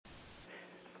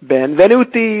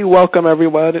Benvenuti. Welcome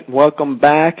everyone. Welcome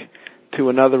back to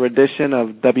another edition of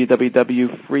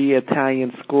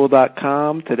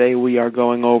www.freeitalianschool.com. Today we are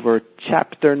going over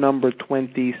chapter number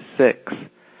 26.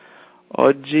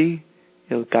 Oggi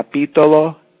il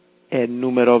capitolo è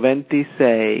numero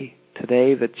 26.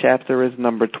 Today the chapter is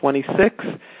number 26,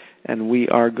 and we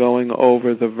are going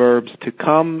over the verbs to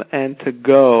come and to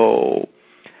go.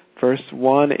 First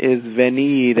one is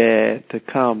venire, to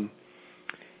come.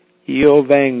 Io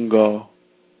vengo.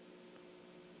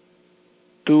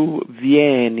 Tu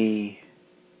vieni.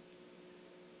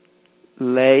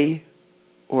 Lei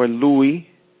or lui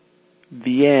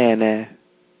viene.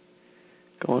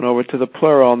 Going over to the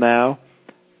plural now.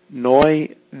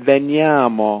 Noi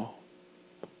veniamo.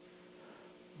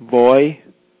 Voi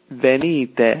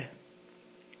venite.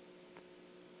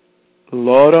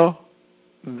 Loro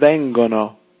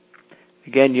vengono.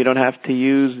 Again, you don't have to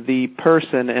use the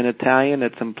person in Italian.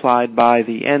 It's implied by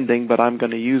the ending, but I'm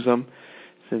going to use them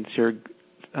since you're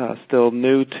still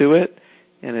new to it,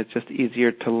 and it's just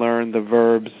easier to learn the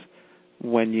verbs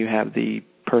when you have the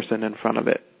person in front of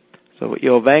it. So,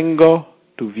 io vengo,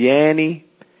 tu vieni,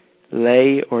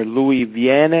 lei or lui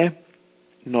viene,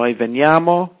 noi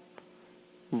veniamo,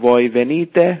 voi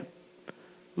venite,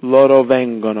 loro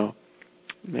vengono.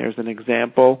 There's an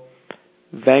example.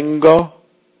 Vengo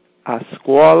a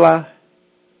scuola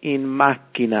in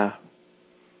macchina.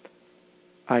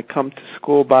 I come to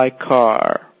school by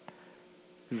car.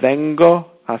 Vengo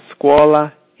a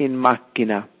scuola in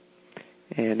macchina.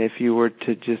 And if you were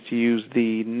to just use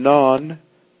the non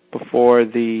before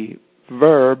the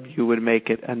verb, you would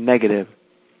make it a negative.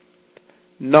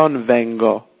 Non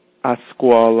vengo a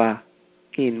scuola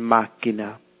in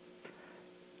macchina.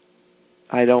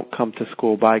 I don't come to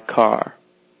school by car.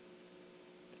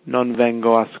 Non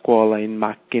vengo a scuola in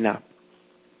macchina.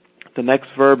 The next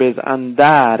verb is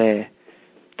andare,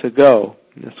 to go.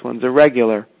 This one's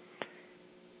irregular.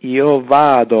 Io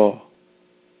vado.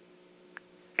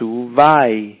 Tu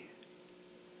vai.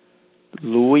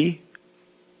 Lui,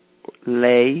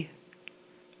 lei,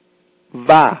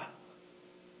 va.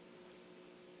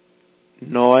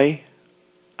 Noi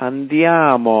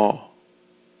andiamo.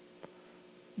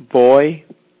 Voi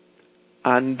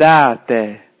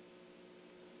andate.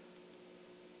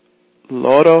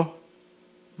 Loro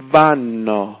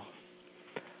vanno.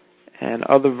 And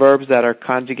other verbs that are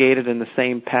conjugated in the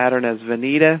same pattern as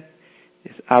venire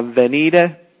is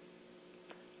avvenire,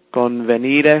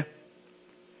 convenire,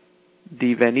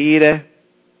 divenire,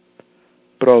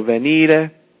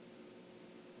 provenire,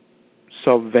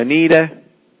 sovvenire,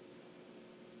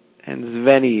 and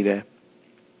svenire.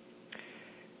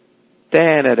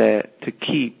 Tenere, to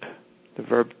keep. The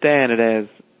verb tenere is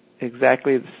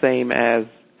exactly the same as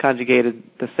conjugated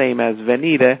the same as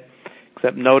venire,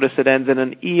 except notice it ends in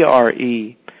an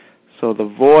ere. So the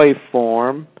voi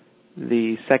form,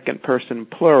 the second person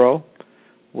plural,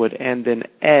 would end in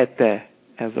ete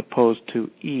as opposed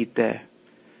to ite.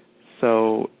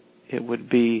 So it would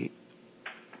be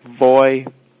voi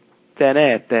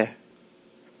tenete.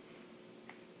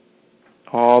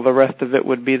 All the rest of it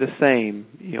would be the same.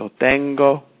 Io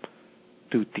tengo,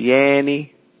 tu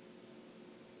tieni,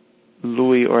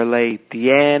 lui or lei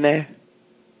tiene,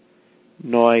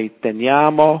 noi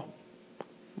teniamo,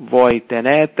 voi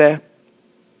tenete,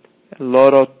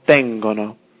 loro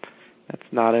tengono.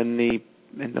 That's not on the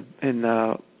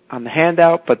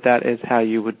handout, but that is how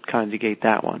you would conjugate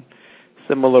that one.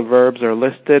 Similar verbs are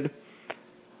listed: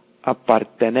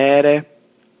 appartenere,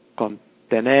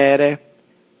 contenere,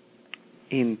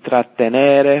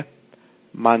 intrattenere,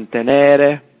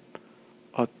 mantenere,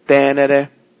 ottenere,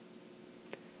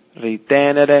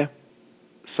 ritenere,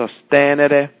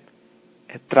 sostenere,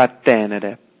 e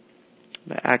trattenere.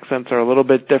 The accents are a little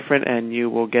bit different, and you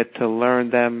will get to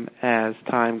learn them as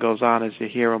time goes on, as you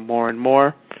hear them more and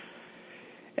more.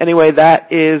 Anyway,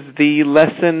 that is the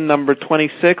lesson number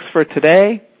 26 for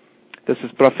today. This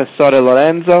is Professore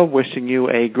Lorenzo wishing you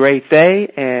a great day,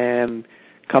 and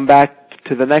come back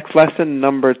to the next lesson,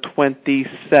 number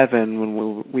 27, when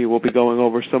we will be going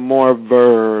over some more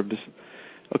verbs.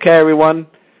 Okay, everyone?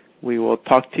 We will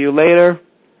talk to you later.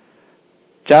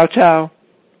 Ciao, ciao.